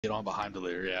get on behind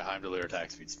Heimdallr. Yeah, Heimdallr Attack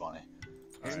Speed's funny.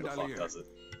 Alright, the fuck does it?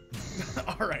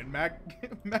 Alright,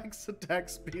 max attack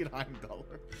speed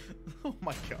Heimdallr. Oh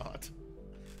my god.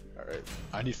 Alright,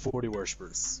 I need 40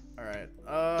 worshippers. Alright,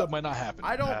 that might not happen.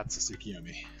 I don't... That's a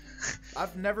Tsukiyomi.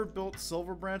 I've never built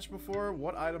Silver Branch before.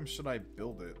 What item should I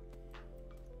build it?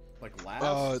 Like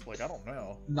last? Like, I don't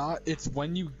know. It's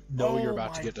when you know you're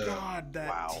about to get to... Oh my god,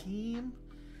 that team?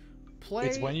 Play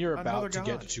it's when you're about to god.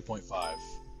 get to 2.5.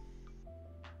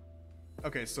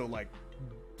 Okay, so like,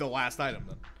 the last item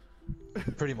then.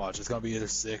 Pretty much. It's gonna be either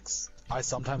 6. I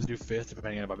sometimes do 5th,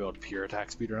 depending on if I build pure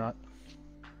attack speed or not.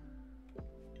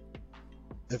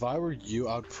 If I were you,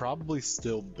 I would probably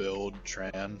still build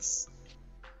Trans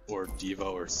or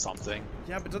Devo or something.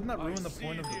 Yeah, but doesn't that ruin the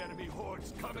point of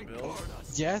the build?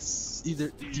 Yes. Either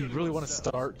do you really want to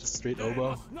start just straight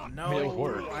Oboe? No, I mean, it'll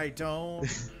work. I don't.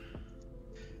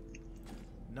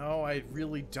 No, I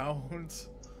really don't.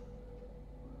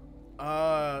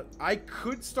 I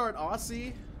could start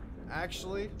Aussie,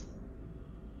 actually.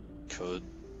 Could.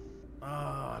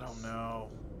 I don't know.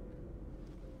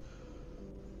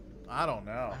 I don't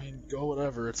know. I mean, go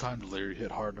whatever. It's Heimdallr. You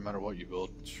hit hard no matter what you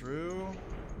build. True.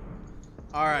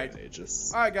 Alright.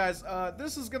 Alright, guys.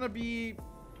 This is gonna be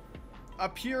a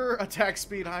pure attack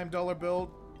speed Heimdallr build.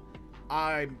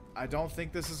 I don't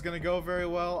think this is gonna go very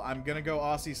well. I'm gonna go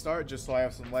Aussie start just so I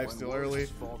have some life steal early.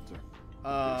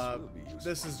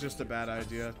 This is just a bad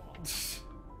idea.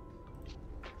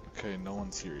 Okay, no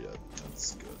one's here yet.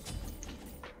 That's good.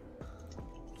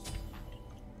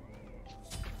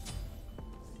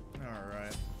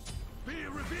 Alright.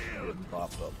 I'm getting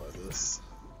popped up by this.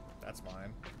 That's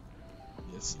mine.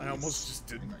 Yes, I almost just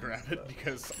didn't grab it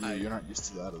because you're not used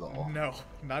to that at all. No,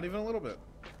 not even a little bit.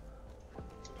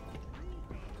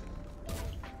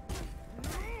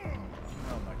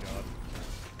 Oh my god.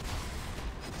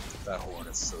 That horn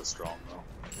is so strong though.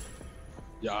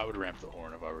 Yeah, I would ramp the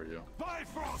horn if I were you.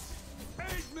 Bifrost!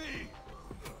 Aid me!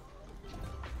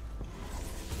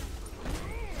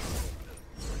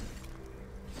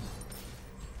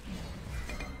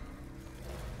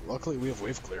 Luckily, we have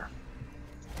wave clear.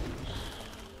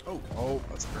 Oh,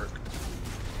 that's a perk.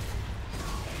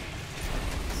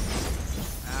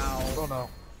 Ow. Oh no.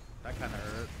 That kind of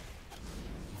hurt.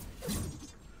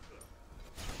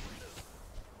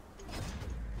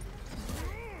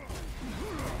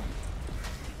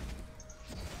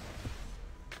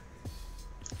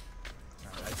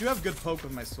 I do have good poke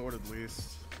with my sword at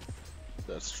least.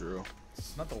 That's true.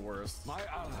 It's not the worst. My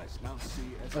allies now see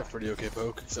as That's pretty okay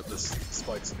poke, except this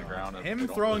spikes in the ground. And him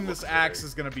throwing this axe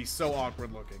is gonna be so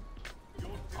awkward looking.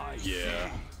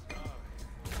 Yeah.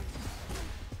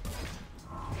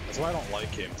 That's why I don't like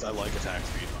him, because I like attack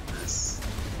speed hunters.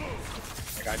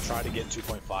 Like, I try to get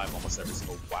 2.5 almost every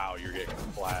single. Wow, you're getting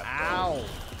flat. Ow!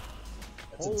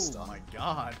 That's oh my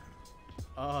god.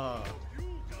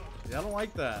 Yeah, I don't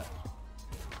like that.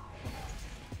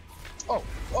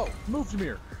 Oh, move,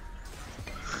 Ymir.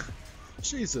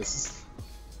 Jesus.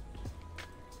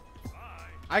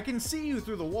 I can see you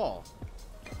through the wall.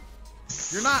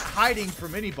 You're not hiding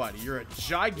from anybody. You're a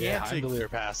gigantic Heimdallr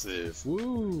passive.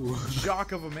 Woo.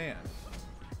 jock of a man.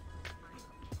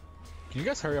 Can you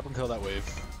guys hurry up and kill that wave?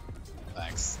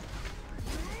 Thanks.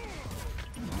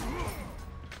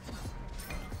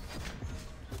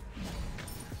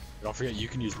 Don't forget, you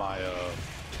can use my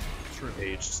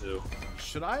page too.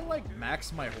 Should I like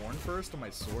max my horn first or my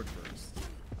sword first?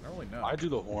 I don't really know. I do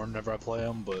the horn whenever I play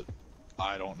him, but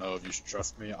I don't know if you should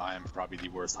trust me. I am probably the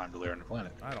worst Heimdallr on the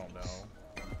planet. I don't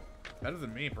know. Better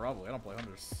than me, probably. I don't play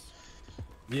hunters.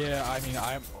 Yeah, I mean,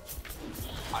 I'm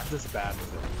just bad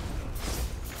with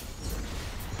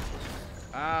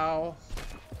it. Ow.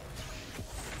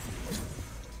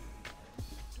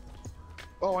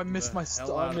 Oh, I missed my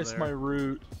my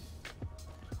route.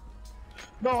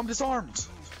 No, I'm disarmed.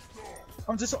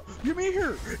 I'm disarmed.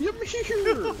 Ymir!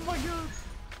 Oh my god.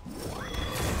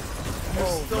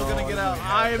 I'm still gonna get out.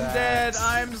 I'm dead.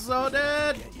 I'm so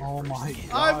dead. Oh my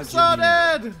god. I'm so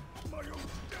dead.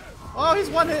 Oh, he's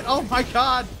one hit. Oh my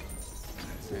god.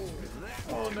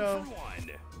 Oh no.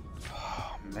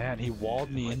 Oh, man, he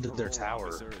walled me into their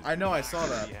tower. I know, I saw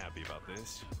that. happy about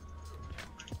this.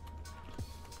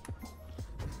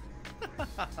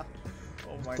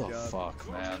 Oh my What the god.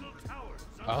 fuck, man?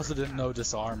 I also didn't know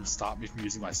disarm stopped me from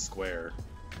using my square.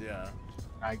 Yeah.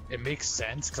 It makes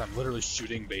sense because I'm literally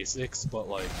shooting basics, but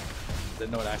like,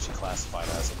 didn't know it actually classified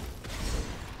as them.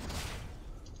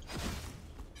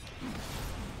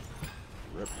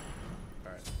 Rip.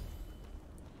 Alright.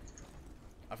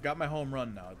 I've got my home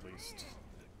run now, at least.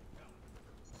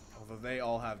 Although they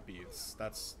all have beads.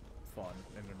 That's fun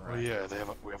and Oh interactive.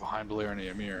 yeah, we have a Heimdallr and a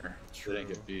Ymir. True. They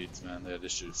didn't get beads, man. They had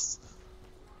issues.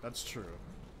 That's true.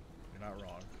 You're not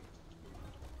wrong.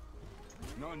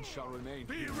 None shall remain.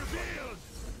 Be revealed!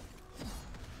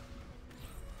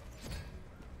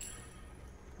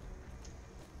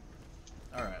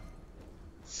 Alright.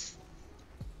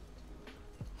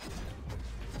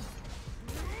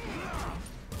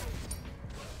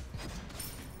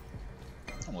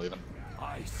 I'm leaving.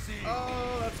 I see.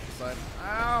 Oh, that's Poseidon.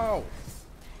 Ow!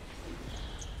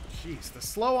 Jeez, the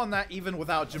slow on that even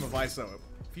without Gem of ISO.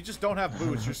 If you just don't have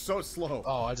boots, you're so slow.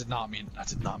 Oh, I did not mean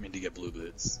to get blue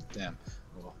boots. Damn.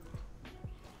 Well.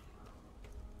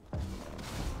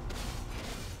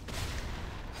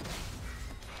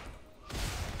 I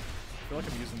feel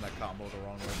like I'm using that combo the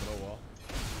wrong way, but oh well.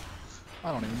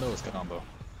 I don't even know his combo,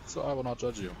 so I will not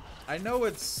judge you. I know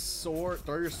it's sword,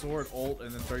 throw your sword, ult,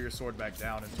 and then throw your sword back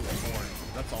down into a thorn.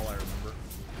 That's all I remember.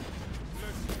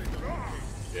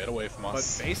 Get away from But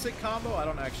us. basic combo, I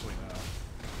don't actually know.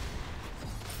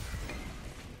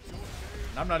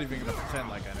 And I'm not even gonna pretend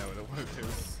like I know what it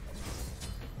is.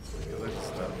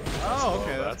 Oh,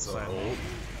 okay, that's a Poseidon. ult.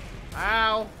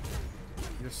 Ow!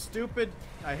 You're stupid.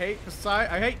 I hate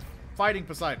Poseidon. I hate fighting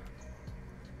Poseidon.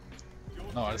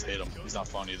 No, I just hate him. He's not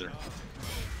fun either.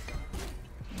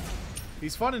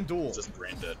 He's fun in duel. Just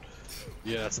brain dead.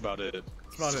 Yeah, that's about it.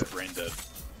 That's about Just it. brain dead.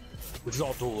 Which is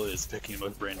all Duel is, picking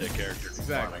with brain dead characters. and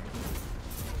Exactly. farming.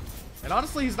 And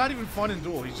honestly, he's not even fun in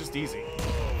duel. He's just easy.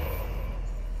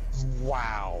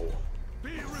 Wow. Be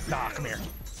revealed! Nah, come here.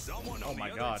 Someone Oh on my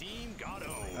the God. other team got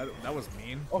owned. That was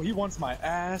mean. Oh, he wants my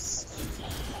ass.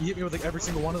 He hit me with like every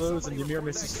single one of those, and Ymir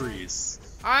misses trees.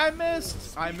 I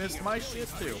missed my shit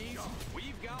too.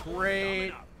 We've got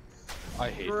Great. I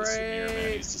hate this Ymir, man.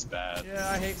 Great. He's just bad. Yeah,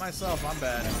 I hate myself. I'm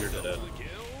bad. You're dead. double the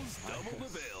kills, double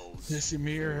the bills. This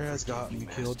Ymir has gotten me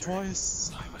killed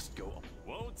twice. I must go.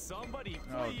 Won't somebody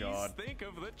Oh, please God. think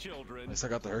of the At children? least I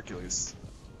got the Hercules.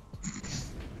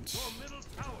 Your middle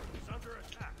tower is under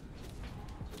attack.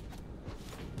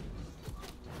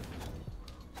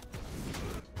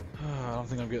 I don't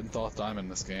think I'm getting Thoth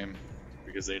Diamond this game.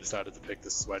 Because they decided to pick the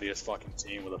sweatiest fucking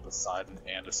team with a Poseidon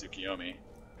and a Tsukiyomi.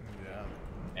 Yeah.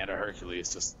 And a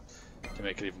Hercules just to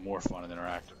make it even more fun and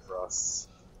interactive for us.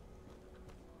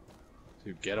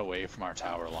 To get away from our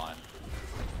tower line.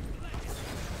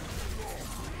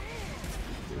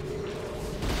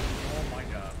 Oh my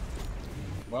god.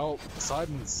 Well,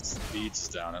 Poseidon's speed's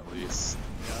down at least.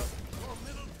 Yep. Your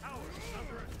middle tower is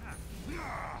under attack.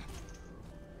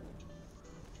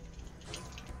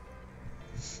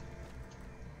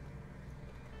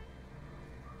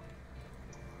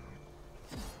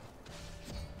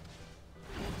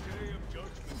 Your day of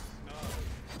judgment is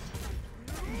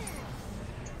nigh.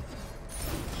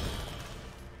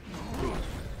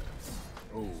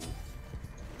 Oh.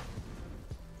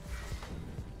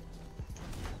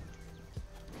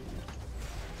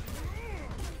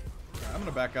 I'm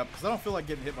gonna back up because I don't feel like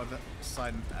getting hit by that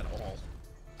Poseidon at all.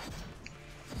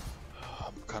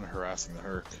 I'm kind of harassing the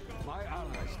Herc My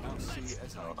allies now see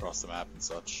as I across the map and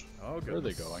such. Oh, Where are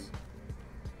they goodness. going?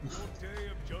 Your day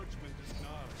of judgment is nigh.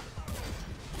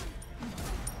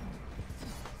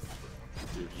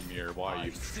 Dude, Ymir, why are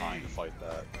you trying to fight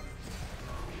that?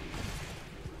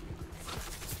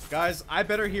 Guys, I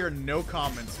better hear no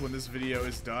comments when this video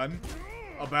is done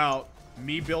about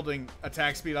me building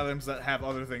attack speed items that have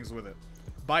other things with it.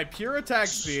 By pure attack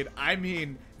speed, I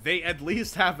mean they at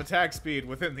least have attack speed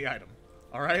within the item.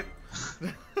 Alright?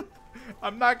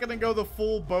 I'm not gonna go the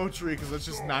full bow tree because it's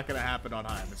just not gonna happen on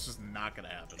Heim. It's just not gonna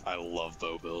happen. I love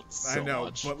bow builds so I know,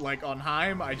 much. but like on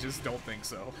Heim, I just don't think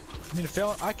so. I mean,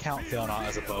 I count Failnaught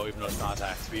as a bow, even though it's not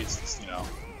attack speed. It's just, you know,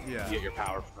 Yeah. you get your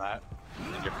power from that,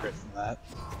 and your crit from that.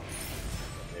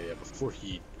 Okay, yeah, before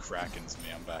he krakens me,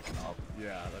 I'm backing up.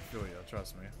 Yeah, I feel you.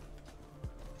 Trust me.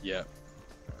 Yeah.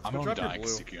 I'm go only drop your dying blue.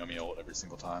 Tsukiyomi ult every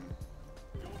single time.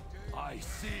 I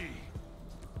see.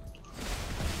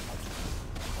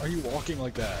 Are you walking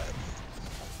like that?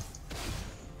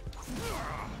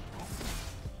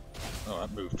 Oh,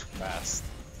 that moved fast.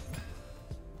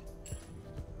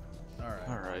 Alright.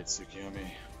 Alright,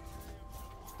 Tsukiyomi.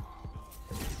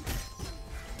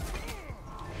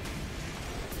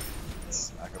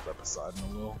 Smack up that Poseidon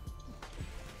a little.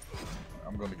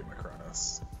 I'm going to get my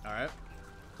Kronos. Alright.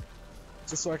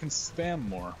 Just so I can spam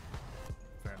more.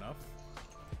 Fair enough.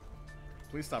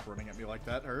 Please stop running at me like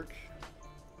that, Herc.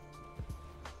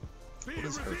 Be What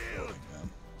is Herc revealed! building, man?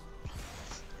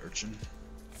 Urchin,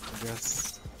 I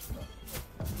guess.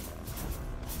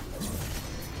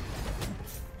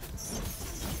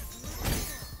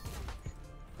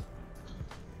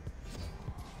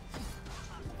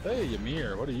 Hey,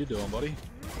 Ymir, what are you doing, buddy?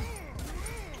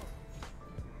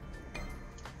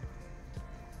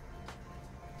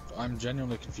 I'm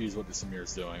genuinely confused what this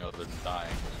Ymir's doing other than dying.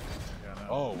 Yeah, no.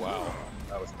 Oh, wow.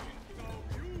 That was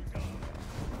mean.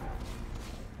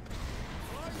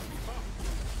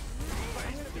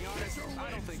 To be honest,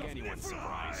 I don't think anyone's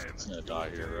surprised. He's gonna die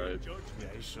here, right? Yeah,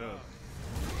 he should.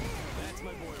 That's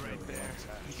my boy right there.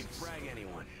 He can frag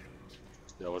anyone.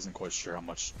 Yeah, I wasn't quite sure how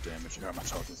much damage or how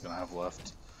much health he's gonna have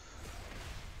left.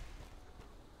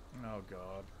 Oh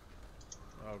god.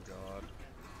 Oh god.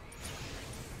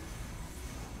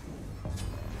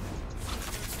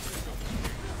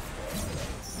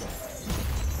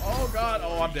 Oh god.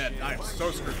 Oh, I'm dead. I'm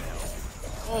so screwed.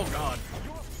 Oh god.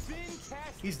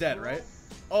 He's dead, right?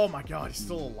 Oh my god, he's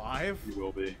still alive? He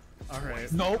will be.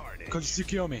 Alright. Nope, because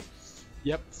Tsukiyomi.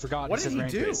 Yep, forgot. What did he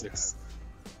range do? Basics.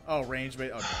 Oh, range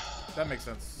bait. Okay. That makes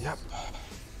sense. Yep.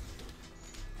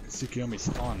 Tsukiyomi's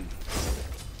fun.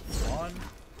 Fun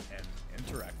and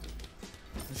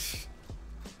interactive.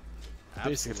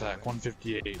 Basic attack,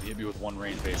 158. He hit me with one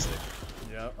range basic.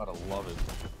 Yep. Gotta love it.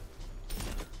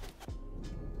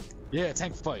 Yeah,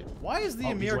 tank fight. Why is the Oh,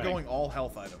 he's Ymir winning. going all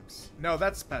health items? No,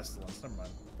 that's Pestilence. Never mind.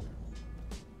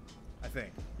 I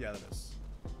think. Yeah, that is.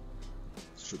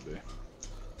 Should be.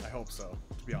 I hope so,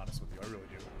 to be honest with you. I really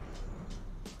do.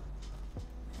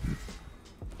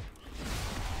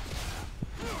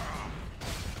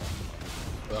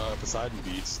 Poseidon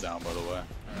beats down, by the way.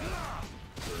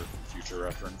 For future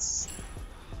reference.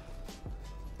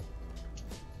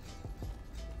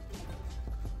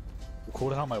 The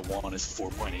cooldown on my one is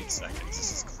 4.8 seconds.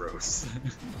 This is gross.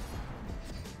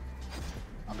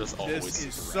 I'm just always. This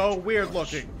is super so range. weird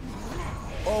looking.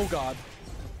 Oh god.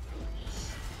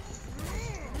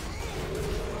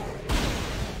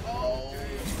 Oh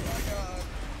my god.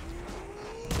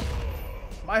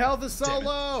 My health is so Damn it.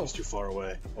 low. She's too far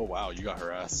away. Oh wow, you got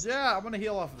harassed. Yeah, I'm gonna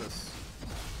heal off of this.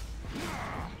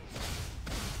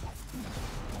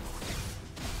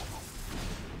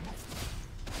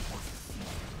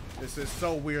 This is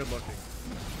so weird looking.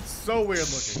 It's so weird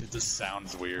looking. It just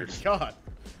sounds weird. God.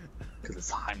 Because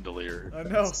it's Heimdallr. I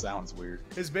know. It sounds weird.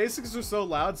 His basics are so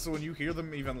loud, so when you hear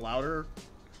them even louder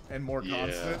and more Yeah.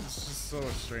 constant, it's just so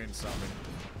strange sounding.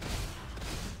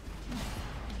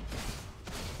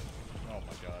 Oh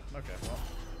my god. Okay, well.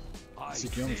 I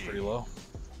Tsukiyomi's see. pretty low.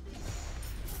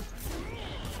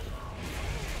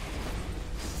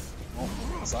 Oh,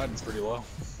 Poseidon's pretty low.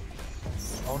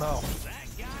 Oh no. That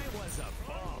guy was a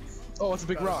bum. Oh, it's a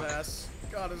big Got rock. his ass.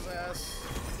 Got his ass.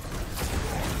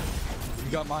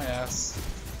 You got my ass.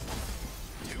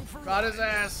 Got his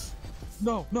ass.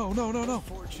 No, no, no, no, no.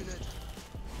 Fortunate.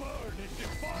 Burn into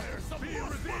fire, some be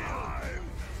revealed.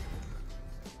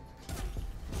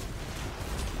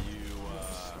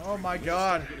 Oh my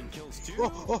god. Getting kills too.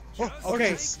 Oh,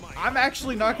 Okay, I'm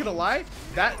actually not gonna lie.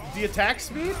 The attack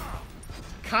speed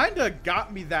kinda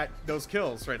got me those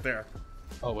kills right there.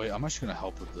 Oh wait, I'm actually gonna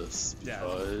help with this Yeah.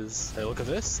 because hey, look at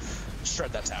this.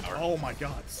 Shred that tower. Oh my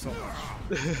god, so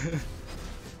much.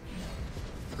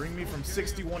 Bring me from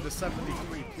 61 to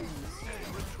 73,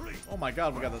 please. Oh my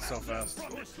god, we got this so fast.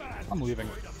 I'm leaving.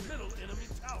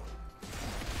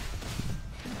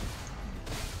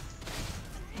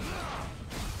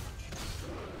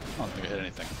 I don't think I hit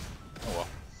anything. Oh well.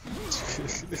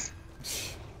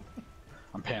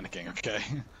 I'm panicking, okay?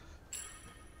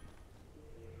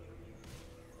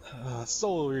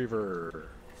 Soul Reaver.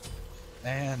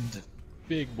 And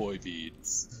Big Boy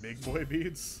Beads. Big boy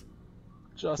beads.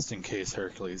 Just in case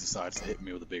Hercules decides to hit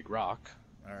me with a big rock.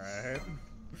 Alright.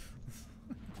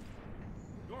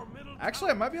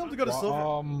 Actually, I might be able to go to Silver.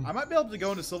 I might be able to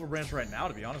go into Silver Branch right now,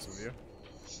 to be honest with you.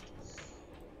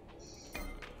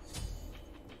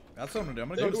 That's what I'm gonna do. I'm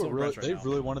gonna go to Silver Branch right They now.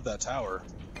 really wanted that tower.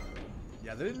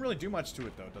 Yeah, they didn't really do much to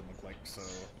it though. It doesn't look like so.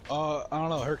 I don't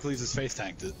know. Hercules has face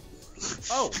tanked it.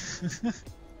 Oh.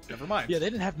 Never mind. Yeah, they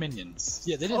didn't have minions.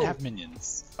 Yeah, they didn't Oh. have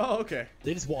minions. Oh, okay.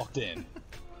 They just walked in.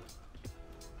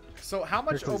 So how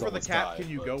much Hercules over the almost cap died, can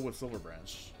you but- go with Silver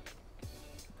Branch?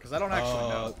 Because I don't actually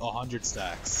know. 100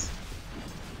 stacks.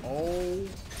 Oh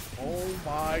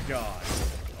my god.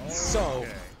 So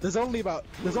Okay. there's only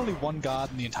one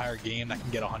god in the entire game that can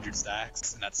get 100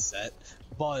 stacks, and that's set.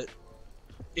 But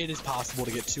it is possible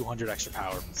to get 200 extra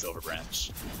power from Silver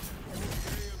Branch.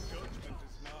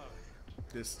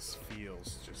 This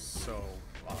feels just so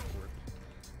awkward.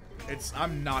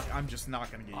 I'm just not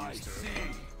gonna get I used to see.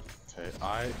 it.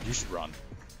 Okay, you should run.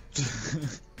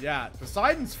 Yeah,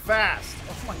 Poseidon's fast.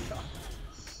 Oh my god.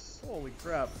 Holy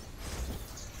crap.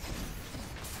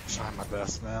 Trying my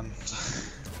best, man.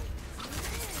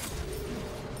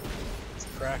 It's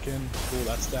Kraken. Cool,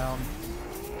 that's down.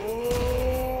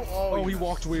 Oh, he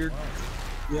walked weird.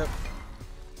 Yep.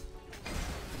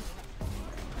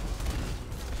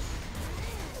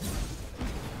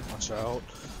 Watch out.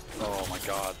 Oh my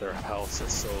god, their healths are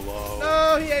so low.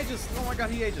 No, he aegis. Oh my god,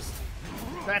 he aegis.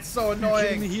 That's so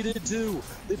annoying. He did too.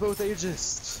 They both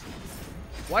aegis.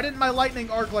 Why didn't my lightning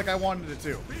arc like I wanted it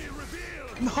to?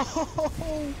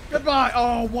 No. Goodbye.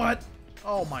 Oh, what?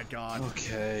 Oh my god.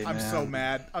 Okay, I'm man. so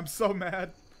mad. I'm so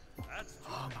mad.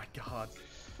 Oh my god.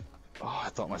 Oh, I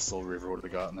thought my Soul Reaver would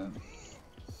have gotten it.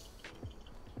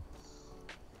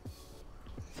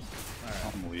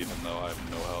 Alright. I'm leaving though, I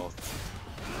have no health.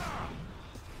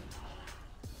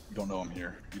 You don't know I'm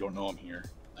here. You don't know I'm here.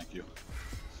 Thank you.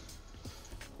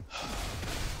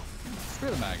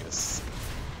 Spirit of Magus.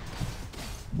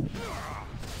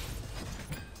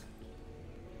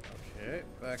 Okay,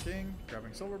 backing,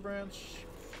 grabbing Silver Branch.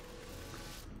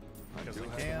 Because I Do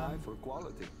have an can. eye for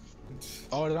quality.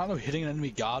 Oh, I did not know hitting an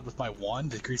enemy god with my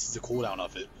wand decreases the cooldown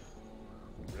of it.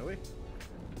 Really?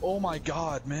 Oh my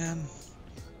god, man.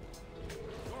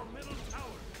 Your middle tower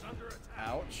is under attack.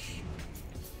 Ouch.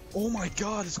 Oh my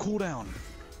god, his cooldown.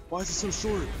 Why is it so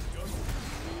short?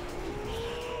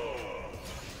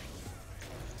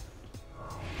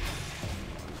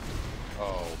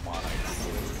 Oh my god.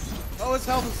 Oh, his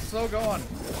health is so gone.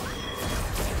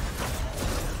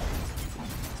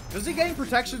 Does he gain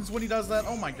protections when he does that?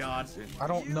 Oh my god. I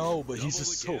don't know, but he's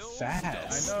just so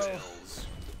fast. I know.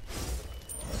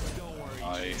 Don't worry,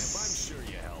 Nice. Champ. I'm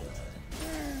sure you helped.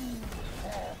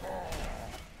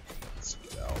 Let's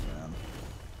get out, man.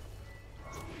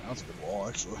 That's a good wall,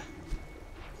 actually.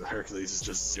 The Hercules is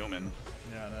just zooming.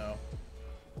 Yeah, I know.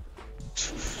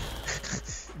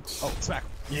 Oh, smack.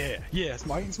 Yeah, yeah,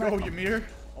 smack. Oh, Ymir?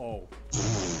 Oh.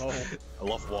 Oh. I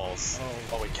love walls. Oh.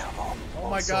 Oh, wait, count them. Oh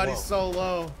my god, he's so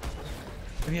low.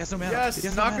 And he has no mana. Yes, He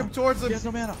has no knock mana. him towards him. He has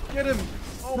no mana. Get him.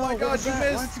 Oh No, my what god, was you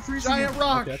that? Why is he missed. freezing Giant him?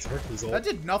 rock. Okay, that's Hercules ult. That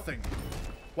did nothing.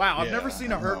 Wow, I've Yeah, never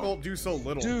seen a I don't know. Hercule do so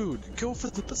little. Dude, go for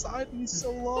the Poseidon. He's so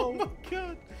Oh low. my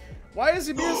god. Why is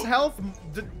Ymir's health?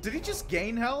 Did he just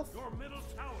gain health? Your middle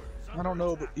tower is I don't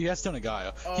know, but he has Stone of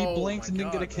Gaia. He Oh blinked my and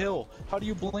didn't get a God, kill. How do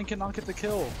you blink and not get the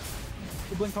kill?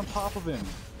 You blinked on top of him.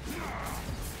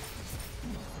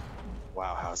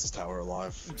 Wow, how is this tower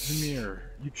alive? Ymir,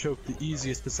 you choked the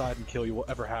easiest Poseidon kill you will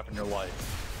ever have in your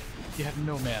life. You had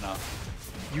no mana.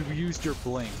 You used your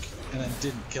blink and then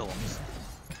didn't kill him.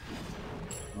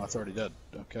 Oh, it's already dead.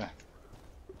 Okay.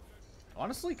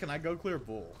 Honestly, can I go clear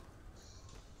bull?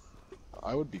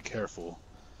 I would be careful,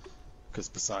 because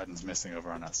Poseidon's missing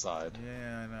over on that side.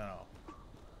 Yeah, I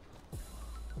know.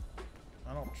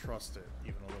 I don't trust it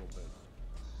even a little bit.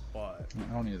 But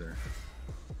I don't either.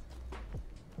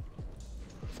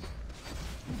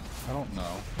 I don't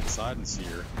know. Poseidon's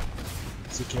here.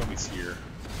 Tsukuyomi's here.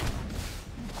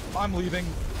 I'm leaving.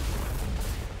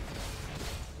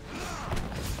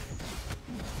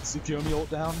 Tsukuyomi ult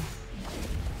down.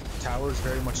 Tower's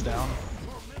very much down.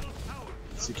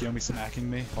 Tsukuyomi smacking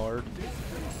me hard.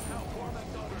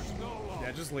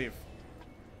 yeah, just leave.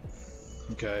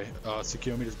 Okay,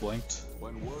 Tsukuyomi just blinked.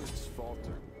 When words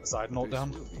falter, Poseidon ult this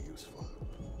down. will be useful.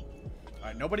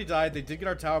 Alright, nobody died. They did get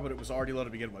our tower, but it was already low to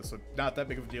begin with, so not that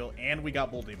big of a deal. And we got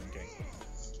Bull Demon King.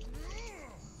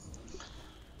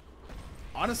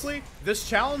 Honestly, this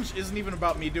challenge isn't even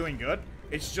about me doing good.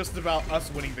 It's just about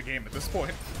us winning the game at this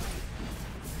point.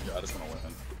 Yeah, I just want to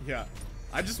win. Yeah.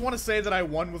 I just want to say that I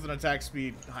won with an attack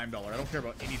speed Heimdallr. I don't care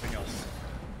about anything else.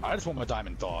 I just want my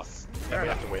Diamond Thoth. Fair And we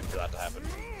have enough. to wait for that to happen.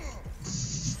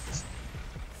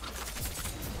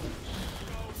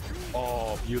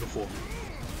 Oh, beautiful.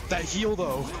 That heal,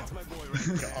 though. That's my boy right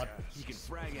there. God. He can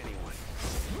frag anyone.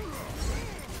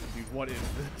 Dude, what is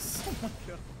this? Oh my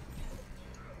god.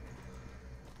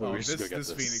 Wait, Oh, we should this go get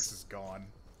this. Phoenix is gone.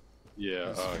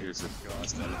 Yeah, here's a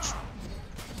last damage.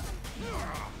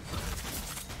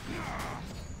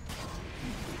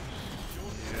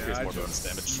 Yeah, Here's I more just bonus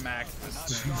damage. smacked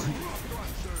this.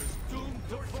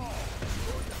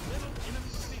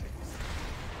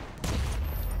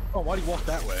 Oh, why'd he walk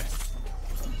that way?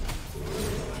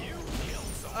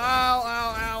 Ow, ow,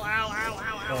 ow, ow, ow,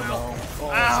 ow, ow, ow. Oh,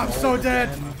 Ah, I'm it's so old dead.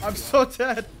 again. I'm so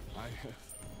dead. I have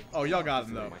Oh, y'all got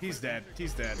him though. He's dead.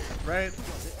 He's dead. Right?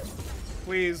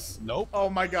 Please. Nope. Oh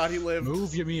my god, he lived.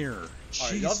 Move Ymir.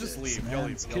 Alright, y'all just Jesus, leave. Man, Y'all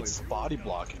leave. This Y'all kid's leave. body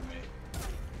blocking me.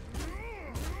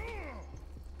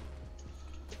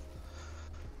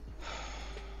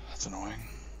 That's annoying.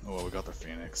 Oh, well, we got the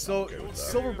Phoenix. I'm So, okay with that.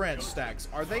 Silver Branch stacks,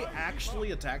 are they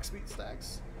actually attack speed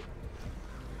stacks?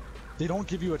 They don't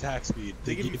give you attack speed.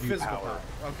 They, They give you you physical power.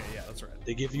 power. Okay, yeah, that's right.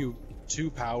 They give you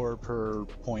 2 power per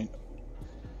point.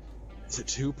 Is it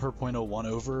 2 per .01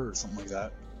 over or something like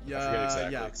that? forget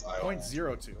exactly. Yeah,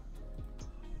 0.02.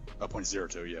 Oh,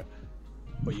 0.02, yeah.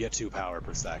 But you get 2 power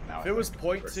per stack now. If it was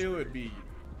 0.2, it'd be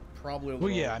probably a little.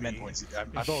 Well, yeah, I OP. meant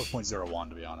 0.0. I thought it was 0.01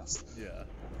 to be honest. Yeah.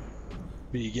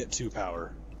 But you get 2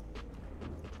 power.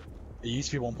 It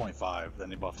used to be 1.5, then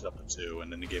they buffed it up to 2,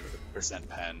 and then they gave it a percent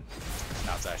pen.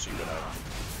 Now it's actually a good item.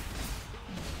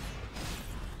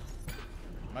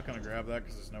 I'm not gonna grab that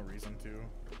because there's no reason to.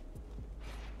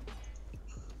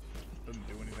 Doesn't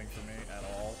do anything for me at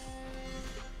all.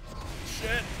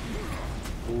 Shit!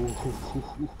 Ooh.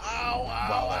 Ow! Ow!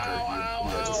 Wow, that hurt you. Ow!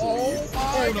 Yeah, Ow! just Oh leave. my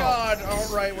Oh, no. God! All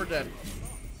right, we're dead.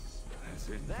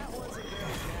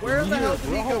 Where the hell did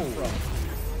he come from?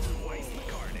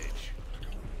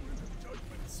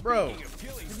 Bro,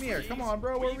 come here. Come on,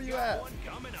 bro. Where were you at?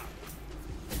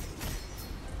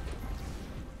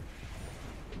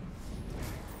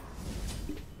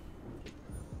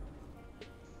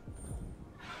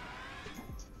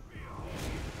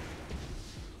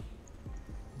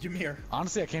 Ymir.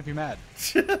 Honestly, I can't be mad.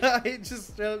 I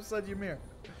just straight up said Ymir.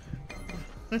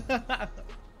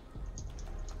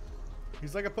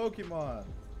 He's like a Pokemon.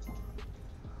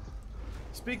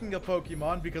 Speaking of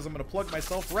Pokemon, because I'm going to plug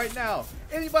myself right now,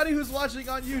 anybody who's watching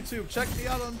on YouTube, check me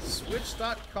out on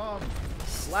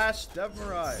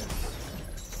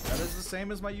switch.com/DevMarais. That is the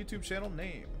same as my YouTube channel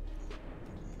name.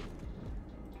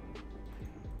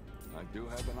 I do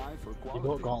have an eye for You quality.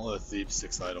 bought Gauntlet of Thieves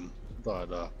 6 item.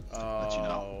 Thought let you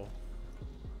know.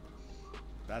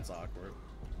 That's awkward.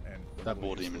 And That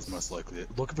bull demon is most likely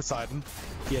it. Look at Poseidon.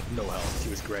 He had no health.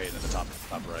 He was gray in the top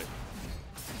right.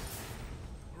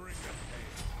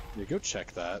 Yeah, go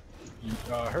check that.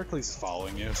 Hercules is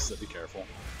following you, so be careful.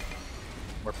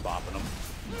 We're bopping him.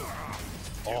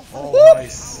 Oh,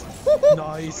 nice.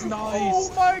 Nice, nice.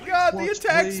 Oh my God, the Clutch,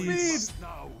 attack please. speed!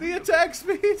 The attack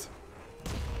speed!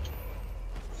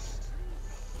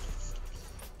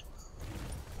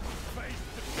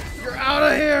 You're out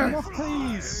of here!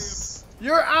 Please.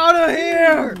 You're out of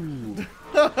here! He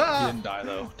didn't die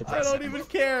though. I Depressing. don't even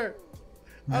care.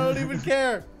 I don't even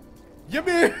care.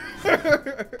 Ymir!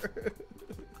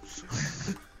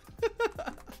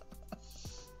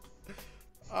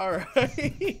 Alright.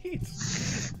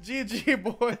 GG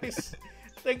boys.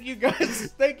 Thank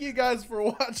you guys for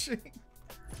watching.